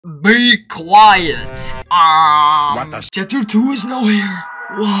Be quiet. Chapter 2 is now here.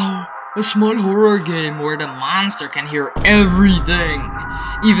 Wow. A small horror game where the monster can hear everything.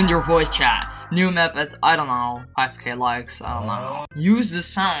 Even your voice chat. New map at, I don't know, 5k likes, I don't know. Use the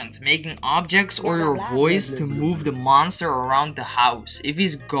sound, making objects or your voice to move the monster around the house. If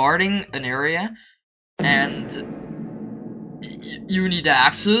he's guarding an area and you need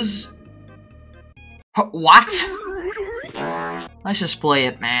access. What? Let's just play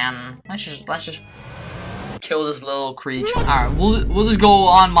it, man. Let's just kill this little creature. Alright, we'll just go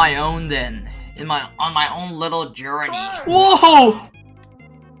on my own then. On my own little journey. Whoa!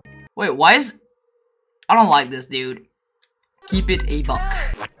 Wait, why is... I don't like this, dude. Keep it a buck.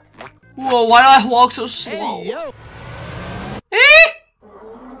 Whoa, why do I walk so slow? Hey,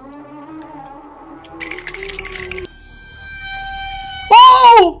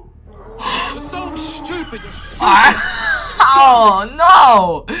 whoa! You're so stupid. Oh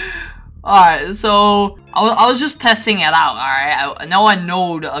no! Alright, so I was just testing it out, alright? Now I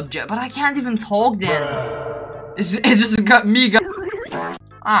know the object, but I can't even talk then. It's just got me.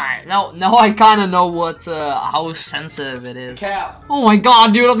 Alright, now I kinda know what how sensitive it is. Cap. Oh my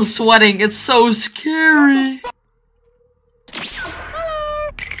god, dude, I'm sweating. It's so scary.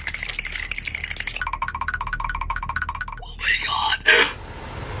 Oh my god.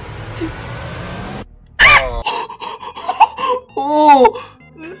 Oh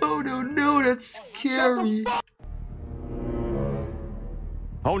no, that's scary.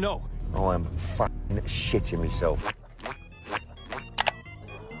 Oh no. Oh, I'm fucking shitting myself.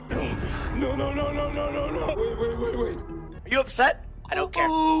 No. Wait. Are you upset? I don't care.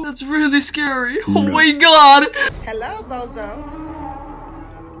 Oh, that's really scary. Oh my god. Hello, Bozo.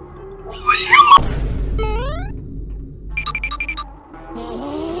 Oh my god.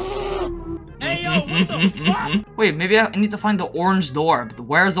 Hey yo, what the fuck? Wait, maybe I need to find the orange door. But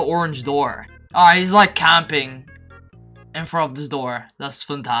where's the orange door? Alright, he's like camping in front of this door. That's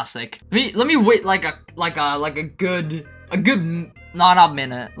fantastic. Let me wait like a good not a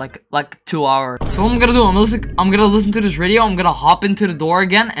minute, like 2 hours. So what I'm gonna do, I'm gonna listen to this radio, I'm gonna hop into the door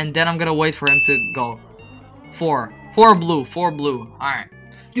again, and then I'm gonna wait for him to go. Four blue. Alright.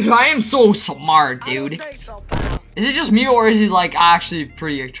 Dude, I am so smart, dude. Is it just me, or is he like actually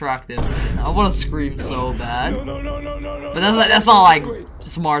pretty attractive? I wanna scream so bad. No. But that's not like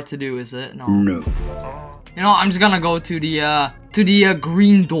smart to do, is it? No. You know, I'm just gonna go to the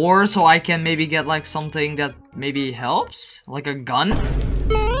green door so I can maybe get like something that maybe helps, like a gun.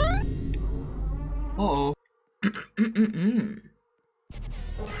 Uh-oh.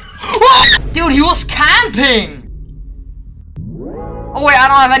 Dude, he was camping. Oh wait, I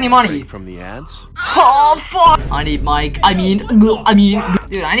don't have any money. From the ants? Oh fuck! I need Mike. I mean,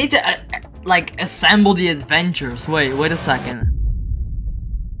 dude, I need to like assemble the adventures. Wait a second.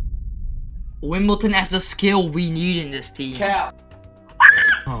 Wimbledon has the skill we need in this team. Cap.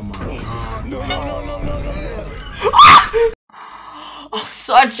 Oh my god. No. I'm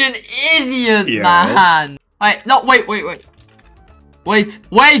such an idiot, man. Wait, no,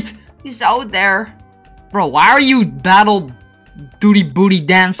 wait. He's out there. Bro, why are you battle duty booty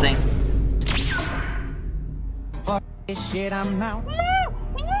dancing? Shit, I'm out.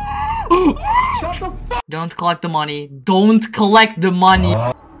 Shut the fuck. Don't collect the money. Don't collect the money.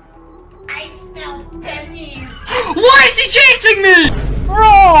 I smell pennies. Why is he chasing me?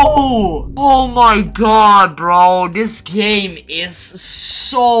 Bro! Oh my god, bro. This game is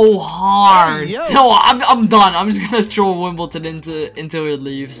so hard. No, I'm done. I'm just gonna throw Wimbledon until it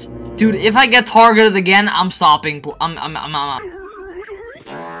leaves. Dude, if I get targeted again, I'm stopping. I'm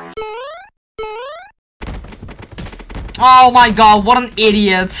Oh my god, what an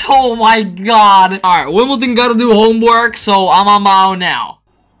idiot. Oh my god. Alright, Wimbledon gotta do homework, so I'm on my own now.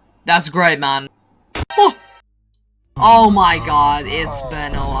 That's great, man. Oh my god, it's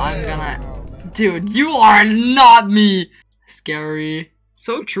Benno. I'm gonna... Dude, you are not me. Scary.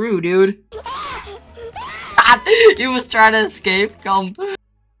 So true, dude. He was trying to escape. Come.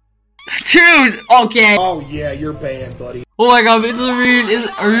 Dude, okay. Oh yeah, you're banned, buddy. Oh my god, are you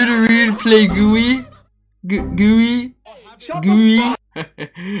to really play Gooey? Gooey? Gooey?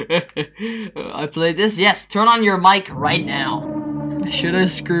 I played this? Yes, turn on your mic right now. Should I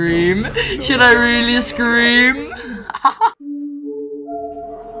scream? Should I really scream?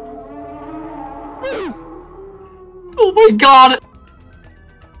 Oh my god!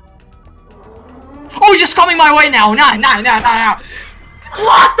 Oh, he's just coming my way now! Nah.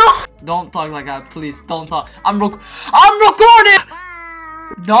 What the? Don't talk like that, please. Don't talk. I'm recording!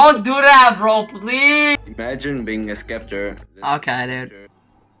 Don't do that, bro, please! Imagine being a skeptor. Okay, dude.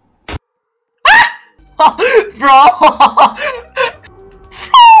 Bro!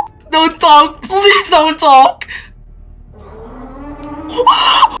 don't talk. Please don't talk.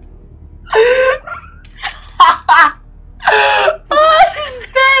 Oh, he's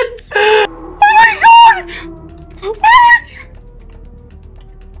dead. Oh my god.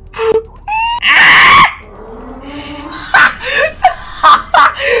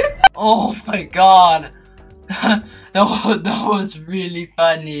 Oh my god. That was really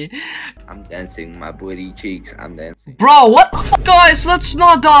funny. I'm dancing, my booty cheeks, I'm dancing. Bro, what the fuck? Guys, let's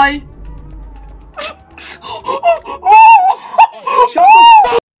not die.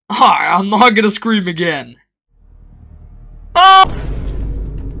 Hi, I'm not gonna scream again. Oh!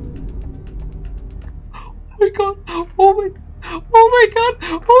 Oh my god! Oh my! Oh my god!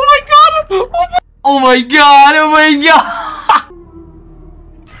 Oh my god! Oh my god! Oh my god!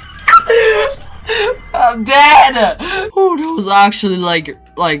 I'm dead! Oh, that was actually like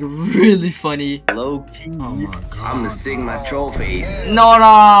really funny. Low key, I'm the Sigma troll face. No,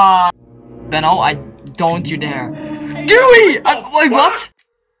 no! Benno, I don't you dare. Gooey! Wait, what?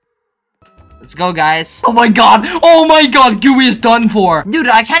 Let's go, guys. Oh my god! Oh my god! Gooey is done for! Dude,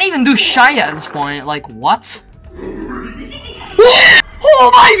 I can't even do Shia at this point. Like, what?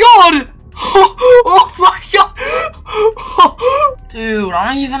 Oh my god! Oh my god! Dude,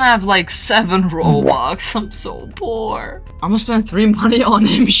 I don't even have like 7 Robux. I'm so poor. I'm gonna spend 3 money on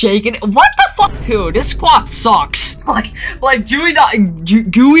him shaking it. What the fuck? Dude, this squad sucks. Like Gooey,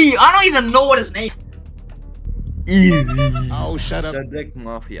 Gooey, I don't even know what his name is. Easy. Oh, shut up. Black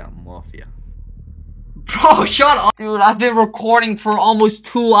Mafia. Bro, shut up. Dude, I've been recording for almost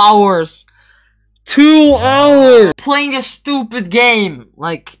 2 hours. 2 hours! Playing a stupid game.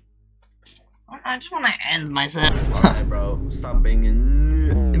 Like, I just want to end myself. Alright, bro, stop being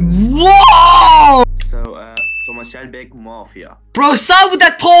in. Whoa! So, Thomas Shelbeck Mafia. Bro, stop with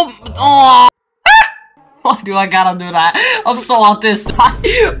that Tom. Oh. Why do I gotta do that? I'm so autistic.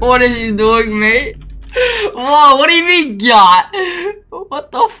 What is you doing, mate? Whoa, what do you mean, yacht? What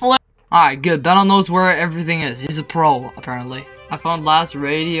the flip? Alright, good. Benno knows where everything is. He's a pro, apparently. I found last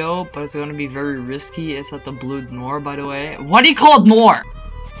radio, but it's gonna be very risky. It's at the blue Nor, by the way. What do you call it, Nor?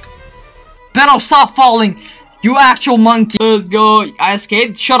 Benno, stop falling! You actual monkey! Let's go! I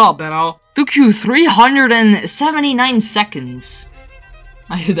escaped? Shut up, Benno. Took you 379 seconds.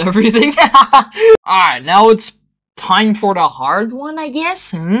 I did everything. Alright, now it's time for the hard one, I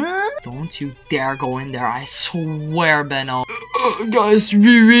guess? Huh? Don't you dare go in there, I swear, Benno. Guys,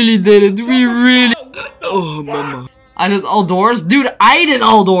 we really did it. We really... Oh, mama. I did all doors? Dude, I did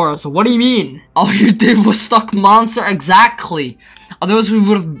all doors. What do you mean? All you did was stuck monster. Exactly. Otherwise, we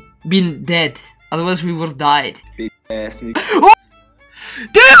would have been dead. Otherwise, we would have died. Big ass nigga. Oh!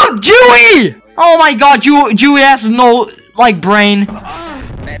 Dude, Dewey! Oh my god, Dewey has no, like, brain.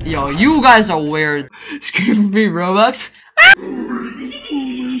 Yo, you guys are weird. Scream for me, Robux. Oh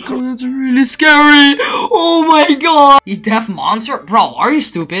my god, that's really scary. Oh my god. You deaf monster? Bro, are you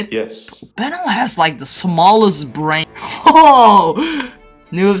stupid? Yes. Benno has like the smallest brain. Oh!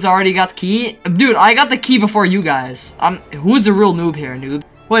 Noob's already got key. Dude, I got the key before you guys. Who's the real noob here, noob?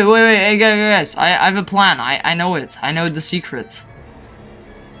 Wait, hey guys, I have a plan. I know it. I know the secret.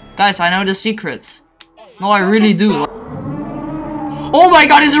 Guys, I know the secret. No, I really do. Oh my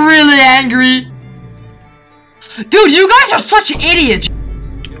god, he's really angry. Dude, you guys are such idiots.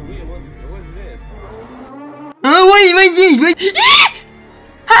 Oh, wait.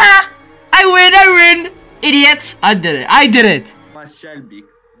 Ha! I win. Idiots. I did it. Thomas Shelbeck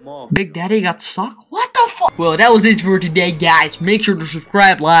Mafia. Big Daddy got stuck? What the fuck? Well, that was it for today, guys. Make sure to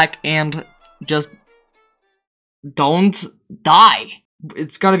subscribe, like, and just don't die.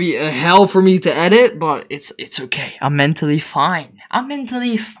 It's gonna be a hell for me to edit, but it's okay. I'm mentally fine. I'm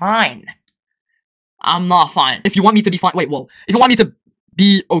not fine. If you want me to be fine, if you want me to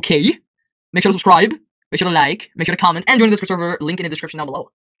be okay, make sure to subscribe, make sure to like, make sure to comment, and join the Discord server, link in the description down below.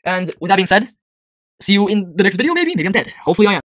 And with that being said, see you in the next video, maybe I'm dead. Hopefully I am.